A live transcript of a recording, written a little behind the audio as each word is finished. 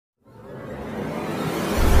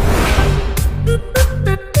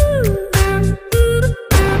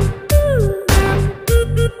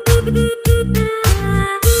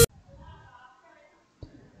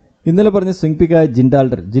ഇന്നലെ പറഞ്ഞ സ്വിംഗ് പിക്കായ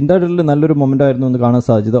ജിൻഡാൽഡറിൽ നല്ലൊരു മൊമെൻ്റ് ആയിരുന്നു എന്ന് കാണാൻ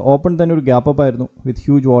സാധിച്ചത്. ഓപ്പൺ തന്നെ ഒരു ഗ്യാപ്പ് അപ്പ് ആയിരുന്നു വിത്ത്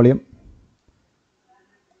ഹ്യൂജ് വോളിയം.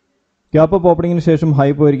 ഗ്യാപ്പ് അപ്പ് ഓപ്പണിങ്ങിന് ശേഷം ഹൈ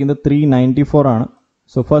പോയിരിക്കുന്നത് 394 ആണ്.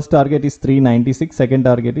 So first target is 396, second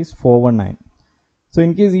target is 419. So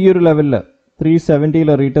in case ഈ ഒരു ലെവലിൽ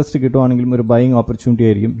 370 റീടെസ്റ്റ് കിട്ടുവാണെങ്കിലും ഒരു ബൈയിങ് ഓപ്പർച്യൂണിറ്റി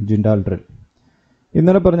ആയിരിക്കും ജിൻഡാൽഡറിൽ.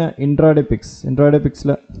 ഇന്നലെ പറഞ്ഞ ഇൻട്രാഡേ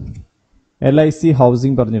പിക്സിൽ LIC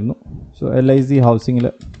ഹൗസിംഗ് പറഞ്ഞിരുന്നു. സോ LIC ഹൗസിങ്ങിൽ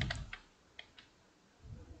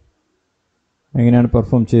എങ്ങനെയാണ്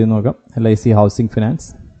പെർഫോം ചെയ്ത് നോക്കാം. LIC housing finance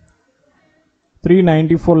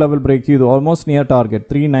 394 level break ചെയ്തു. ഓൾമോസ്റ്റ് നിയർ ടാർഗറ്റ്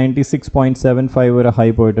 396.75 വരെ ഹൈ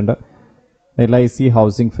പോയിട്ടുണ്ട് LIC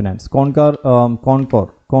ഹൗസിംഗ് ഫിനാൻസ്.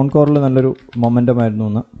 കോൺകോറിൽ നല്ലൊരു മൊമെൻ്റം ആയിരുന്നു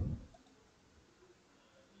എന്ന്.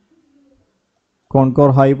 കോൺകോർ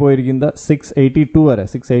ഹൈ പോയിരിക്കുന്നത്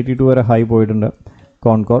 682 വരെ ഹൈ പോയിട്ടുണ്ട്.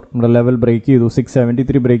 കോൺകോർ നമ്മുടെ ലെവൽ ബ്രേക്ക് ചെയ്തു.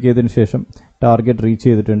 673 ബ്രേക്ക് ചെയ്തതിന് ശേഷം ടാർഗറ്റ് റീച്ച്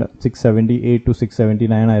ചെയ്തിട്ടുണ്ട്. 678 to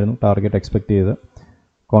 679 ആയിരുന്നു ടാർഗറ്റ് എക്സ്പെക്ട് ചെയ്ത്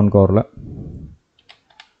കോൺകോറിൽ.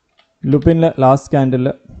 ലുപ്പിനിലെ ലാസ്റ്റ് ക്യാൻഡിൽ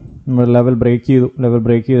നമ്മൾ ലെവൽ ബ്രേക്ക്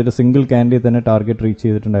ചെയ്തിട്ട് സിംഗിൾ ക്യാൻഡിൽ തന്നെ ടാർഗറ്റ് റീച്ച്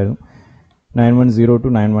ചെയ്തിട്ടുണ്ടായിരുന്നു 910 to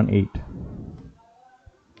 918.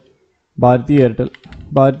 ഭാരതി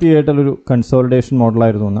എയർടെൽ ഒരു കൺസോളിഡേഷൻ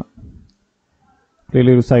മോഡലായിരുന്നു എന്ന്.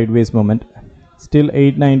 റിയലി ഒരു side vase moment. Still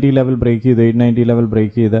 890 level break ചെയ്ത്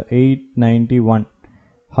 891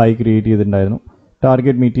 ഹൈ ക്രിയേറ്റ് ചെയ്തിട്ടുണ്ടായിരുന്നു.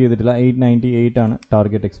 ടാർഗറ്റ് മീറ്റ് ചെയ്തിട്ടില്ല. 898 ആണ്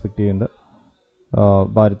ടാർഗറ്റ് എക്സ്പെക്ട് ചെയ്യുന്നത്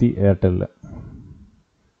ഭാരതി എയർടെലിൽ.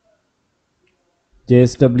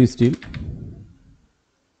 JSW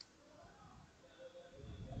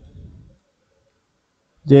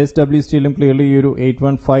സ്റ്റീലും ക്ലിയർലി ഈ ഒരു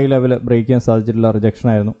 815 ലെവൽ ബ്രേക്ക് ചെയ്യാൻ സാധിച്ചിട്ടുള്ള റിജക്ഷൻ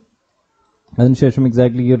ആയിരുന്നു. അതിനുശേഷം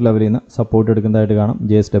എക്സാക്ട്ലി ഈ ഒരു ലെവലിൽ നിന്ന് സപ്പോർട്ട് എടുക്കുന്നതായിട്ട് കാണാം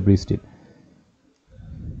JSW സ്റ്റീൽ.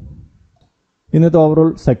 ഇന്നത്തെ ഓവറോൾ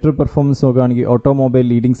സെക്ടർ പെർഫോമൻസ് നോക്കുകയാണെങ്കിൽ automobile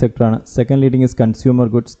leading സെക്ടറാണ്. Second leading is consumer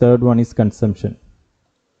goods, third one is consumption.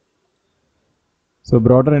 So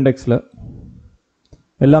broader ഇൻഡെക്സിൽ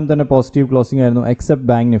എല്ലാം തന്നെ പോസിറ്റീവ് ക്ലോസിംഗ് ആയിരുന്നു എക്സെപ്റ്റ്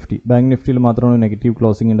ബാങ്ക് നിഫ്റ്റിയിൽ മാത്രമാണ് നെഗറ്റീവ്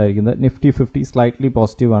ക്ലോസിംഗ് ഉണ്ടായിരിക്കുന്നത്. നിഫ്റ്റി 50 സ്ലൈറ്റ്ലി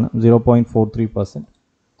പോസിറ്റീവ് ആണ് 0.43%.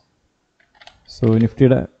 സോ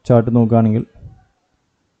നിഫ്റ്റിയുടെ ചാർട്ട് നോക്കുകയാണെങ്കിൽ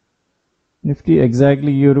നിഫ്റ്റി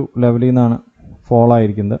എക്സാക്ട്ലി ഈ ഒരു ലെവലിൽ നിന്നാണ് ഫോൾ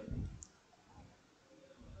ആയിരിക്കുന്നത്.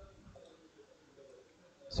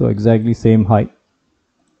 So exactly same high.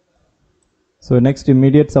 So next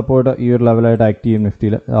immediate support ഈ ഒരു ലെവലായിട്ട് ആക്ട് ചെയ്യും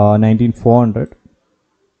നിഫ്റ്റിയിൽ 19400.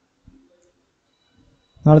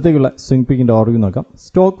 നാളത്തേക്കുള്ള സ്വിംഗ് പിക്കിൻ്റെ ഓർഗ് നോക്കാം.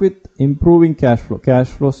 സ്റ്റോക്ക് വിത്ത് improving cash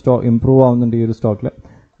flow stock improve ആവുന്നുണ്ട്. ഈ ഒരു സ്റ്റോക്കിൽ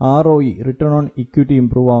ROE return on equity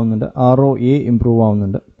improve ആവുന്നുണ്ട്. ROA ഇംപ്രൂവ്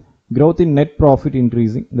ആവുന്നുണ്ട്. Growth in net profit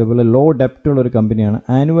increasing. ഇതേപോലെ ലോ ഡെപ്റ്റ് ഉള്ള ഒരു കമ്പനിയാണ്.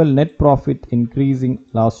 Annual net profit increasing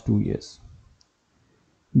last 2 years.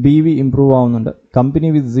 BV improve ആവുന്നുണ്ട്. കമ്പനി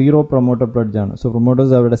വിത്ത് 0 പ്രൊമോട്ടർ പ്ലഡ്ജ് ആണ്. സോ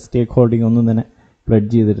പ്രൊമോട്ടേഴ്സ് അവരുടെ സ്റ്റേക്ക് ഹോൾഡിംഗ് ഒന്നും തന്നെ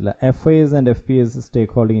പ്ലഡ്ജ് ചെയ്തിട്ടില്ല. FIS and FPS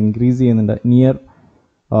stake holding increase ചെയ്യുന്നുണ്ട്. നിയർ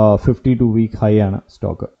 52 വീക്ക് ഹൈ ആണ്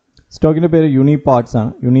സ്റ്റോക്കിൻ്റെ പേര് യൂണിപാർട്സ്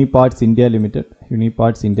ആണ്. യൂണിപാർട്സ് ഇന്ത്യ ലിമിറ്റഡ്.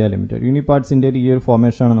 യൂണിപാർട്സ് ഇന്ത്യയിൽ ഈ ഒരു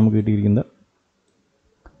ഫോർമേഷനാണ് നമുക്ക് കിട്ടിയിരിക്കുന്നത്.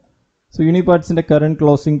 So യൂണിപാർട്സിൻ്റെ current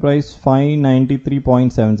closing price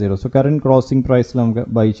 593.70. So current closing പ്രൈസിൽ നമുക്ക്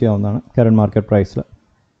ബൈ ചെയ്യാവുന്നതാണ്. കറണ്ട് മാർക്കറ്റ് പ്രൈസിൽ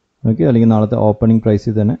ഓക്കെ, അല്ലെങ്കിൽ നാളത്തെ ഓപ്പണിംഗ്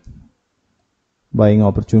പ്രൈസിൽ തന്നെ ബൈയിങ്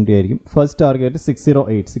ഓപ്പർച്യൂണിറ്റി ആയിരിക്കും. ഫസ്റ്റ് ടാർഗറ്റ്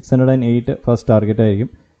 608 ഫസ്റ്റ് ടാർഗറ്റ് ആയിരിക്കും.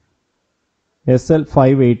 SL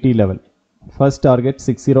 580 level. First target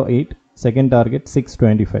 608, second target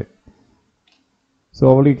 625. So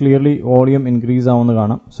already clearly volume increase ആവുമെന്ന്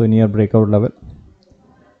കാണാം. So near breakout level.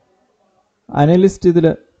 Analyst ഇതിൽ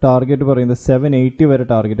ടാർഗറ്റ് പറയുന്നത് 780 വരെ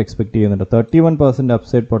ടാർഗറ്റ് എക്സ്പെക്ട് ചെയ്യുന്നുണ്ട്. 31%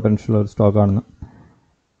 അപ്സൈഡ് പൊട്ടൻഷ്യൽ ഒരു സ്റ്റോക്കാണെന്ന്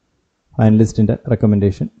അനലിസ്റ്റിൻ്റെ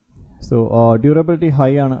റെക്കമെൻഡേഷൻ. സോ ഡ്യൂറബിലിറ്റി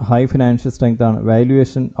ഹൈ ആണ്, ഹൈ ഫിനാൻഷ്യൽ സ്ട്രെങ്ത് ആണ്,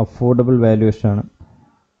 വാല്യുവേഷൻ അഫോർഡബിൾ വാല്യുവേഷൻ ആണ്.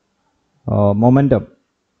 മൊമെൻറ്റം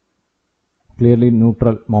ക്ലിയർലി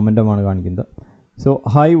ന്യൂട്രൽ മൊമെൻറ്റമാണ് കാണിക്കുന്നത്. സോ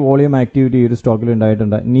ഹൈ വോളിയം ആക്ടിവിറ്റി ഈ ഒരു സ്റ്റോക്കിൽ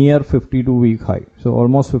ഉണ്ടായിട്ടുണ്ട്. Near 52 week high. So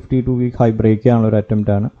almost 52 week high break ചെയ്യാനുള്ള ഒരു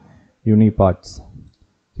അറ്റംപ്റ്റ് ആണ് യൂണിപാർട്സ്.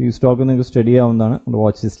 ഈ സ്റ്റോക്ക് നിങ്ങൾക്ക് സ്റ്റഡി ചെയ്യാവുന്നതാണ്,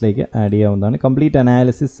 വാച്ച് ലിസ്റ്റിലേക്ക് ആഡ് ചെയ്യാവുന്നതാണ്. കംപ്ലീറ്റ്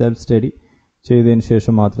അനാലിസിസ് സെൽഫ് സ്റ്റഡി ചെയ്തതിന്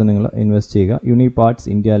ശേഷം മാത്രം നിങ്ങൾ ഇൻവെസ്റ്റ് ചെയ്യുക. യൂണിപാർട്സ്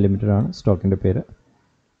ഇന്ത്യ ലിമിറ്റഡ് ആണ് സ്റ്റോക്കിൻ്റെ പേര്.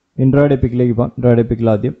 ഇൻട്രാഡേ പിക്കിലേക്ക് പോകാം. ഇൻട്രാഡേ പിക്കിൽ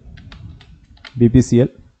ആദ്യം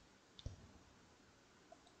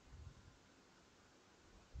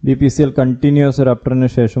BPCL കണ്ടിന്യൂസ് ഒരു അപ്ടറിന്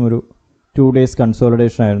ശേഷം ഒരു 2 days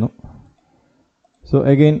കൺസോളിഡേഷൻ ആയിരുന്നു. സോ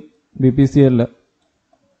അഗെയിൻ BPCL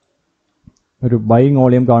ഒരു ബൈയിങ്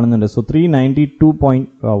വോളിയം കാണുന്നുണ്ട്. സോ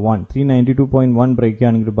 392.1 ബ്രേക്ക്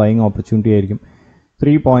ചെയ്യുകയാണെങ്കിൽ ഒരു ബൈയിങ് ഓപ്പർച്യൂണിറ്റി ആയിരിക്കും.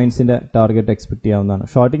 3 പോയിൻറ്റ്സിൻ്റെ ടാർഗറ്റ് എക്സ്പെക്ട് ചെയ്യാവുന്നതാണ്.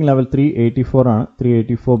 ഷോർട്ടിംഗ് ലെവൽ 384 ആണ്.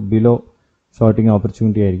 384 ബിലോ ഷോർട്ടിംഗ്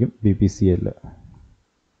ഓപ്പർച്യൂണിറ്റി ആയിരിക്കും BPCL.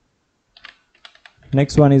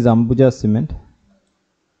 Next one is Ambuja cement.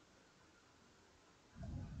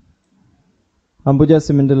 Ambuja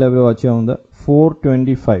Cement level watch on the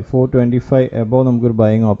 425 above namukku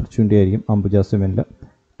buying opportunity ആയിരിക്കും Ambuja Cement.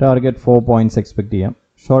 Target 4 points expect ചെയ്യാം.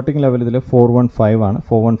 Shorting level ഇതിൽ 415 ആണ്.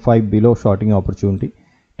 415 below shorting opportunity.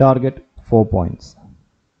 Target 4 points.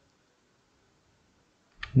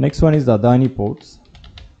 Next one is the Adani Ports.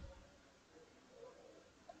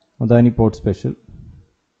 Adani Port Special.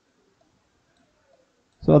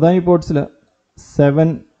 So Adani Ports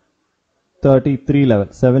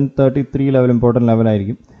 733 level important level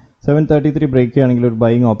ആയിരിക്കും. 733 break ചെയ്യുകയാണെങ്കിൽ ഒരു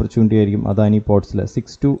buying opportunity ആയിരിക്കും Adani പോർട്സിൽ.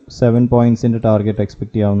 6 to 7 പോയിന്റ്സിൻ്റെ target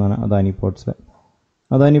expect ചെയ്യാവുന്നതാണ് Adani പോർട്സിൽ.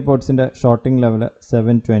 Adani പോർട്സിൻ്റെ shorting level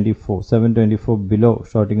 724 below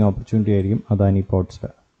shorting opportunity ആയിരിക്കും Adani പോർട്സിൽ.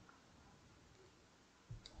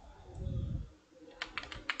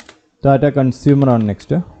 Tata consumer ആണ്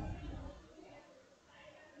next.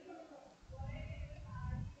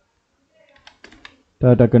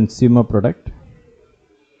 Tata consumer product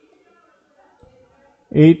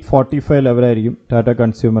 845 level ആയിരിക്കും Tata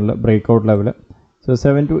കൺസ്യൂമറിൽ breakout level. So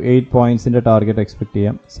 7 to 8 പോയിന്റ്സിൻ്റെ target expect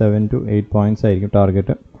ചെയ്യാം. 7 to 8 points ആയിരിക്കും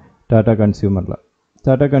target Tata കൺസ്യൂമറിൽ.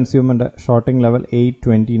 Tata കൺസ്യൂമറിൻ്റെ shorting level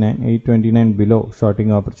 829 below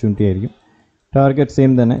shorting opportunity ആയിരിക്കും. ടാർഗറ്റ്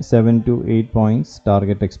സെയിം തന്നെ 7 to 8 points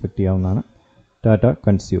target expect ചെയ്യാവുന്നതാണ് Tata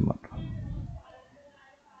consumer.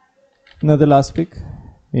 ഇന്നത്തെ last പിക്ക്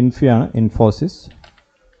ഇൻഫിയാണ്, ഇൻഫോസിസ്.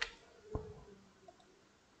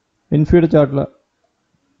 ഇൻഫിയുടെ ചാർട്ടിൽ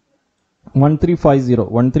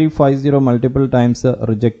 1350 മൾട്ടിപ്പിൾ ടൈംസ്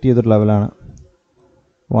റിജക്റ്റ് ചെയ്തൊരു ലെവലാണ്.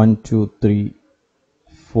 1 2 3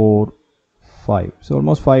 4 5 സോ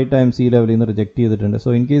ഓൾമോസ്റ്റ് 5 ടൈംസ് ഈ ലെവലിൽ നിന്ന് റിജക്റ്റ് ചെയ്തിട്ടുണ്ട്. സോ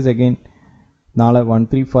ഇൻ കേസ് അഗെയിൻ നാളെ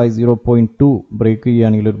 1350.2 ബ്രേക്ക്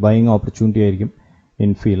ചെയ്യുകയാണെങ്കിൽ ഒരു ബൈയിങ് ഓപ്പർച്യൂണിറ്റി ആയിരിക്കും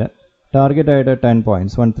ഇൻഫിയിൽ. ടാർഗറ്റ് ആയിട്ട് 10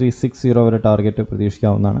 പോയിന്റ്സ് 1360 വരെ ടാർഗറ്റ്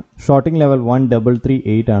പ്രതീക്ഷിക്കാവുന്നതാണ്. ഷോർട്ടിംഗ് ലെവൽ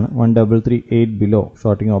 1338 ആണ്. 1338 ബിലോ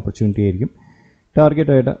ഷോർട്ടിംഗ് ഓപ്പർച്യൂണിറ്റി ആയിരിക്കും.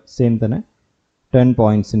 ടാർഗറ്റ് ആയിട്ട് സെയിം തന്നെ 10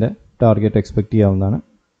 പോയിന്റ്സിൻ്റെ ടാർഗറ്റ് എക്സ്പെക്ട് ചെയ്യാവുന്നതാണ്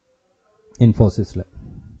ഇൻഫോസിസിൽ.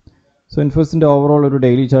 സോ ഇൻഫോസിസിൻ്റെ ഓവറോൾ ഒരു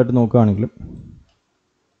ഡെയിലി ചാർട്ട് നോക്കുകയാണെങ്കിലും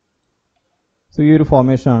സോ ഈ ഒരു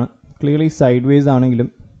ഫോർമേഷനാണ്. ക്ലിയർലി സൈഡ് വേസ് ആണെങ്കിലും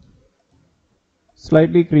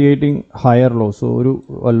slightly creating higher low. So ഒരു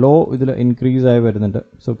ലോ ഇതിൽ ഇൻക്രീസ് ആയി വരുന്നുണ്ട്.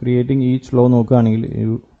 സോ ക്രിയേറ്റിംഗ് ഈച്ച് ലോ നോക്കുകയാണെങ്കിൽ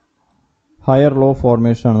ഒരു ഹയർ ലോ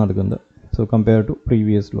ഫോർമേഷനാണ് നടക്കുന്നത്. So compare to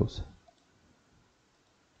previous loss.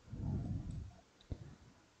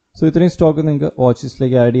 So ഇത്രയും സ്റ്റോക്ക് നിങ്ങൾക്ക് വാച്ച്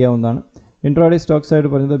ലിസ്റ്റിലേക്ക് ആഡ് ചെയ്യാവുന്നതാണ്. ഇൻട്രാഡേ സ്റ്റോക്സ് ആയിട്ട്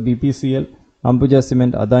പറയുന്നത് BPCL, Ambuja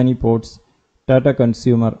cement, Adani ports, Tata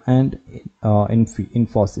consumer and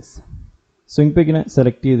Infosys. Swing പിക്കിനെ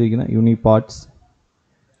select ചെയ്തിരിക്കുന്ന യൂണിപാർട്സ്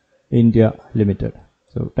India limited.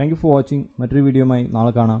 So thank you for watching. മറ്റൊരു വീഡിയോയുമായി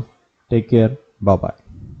നാളെ കാണാം. Take care. ബൈ.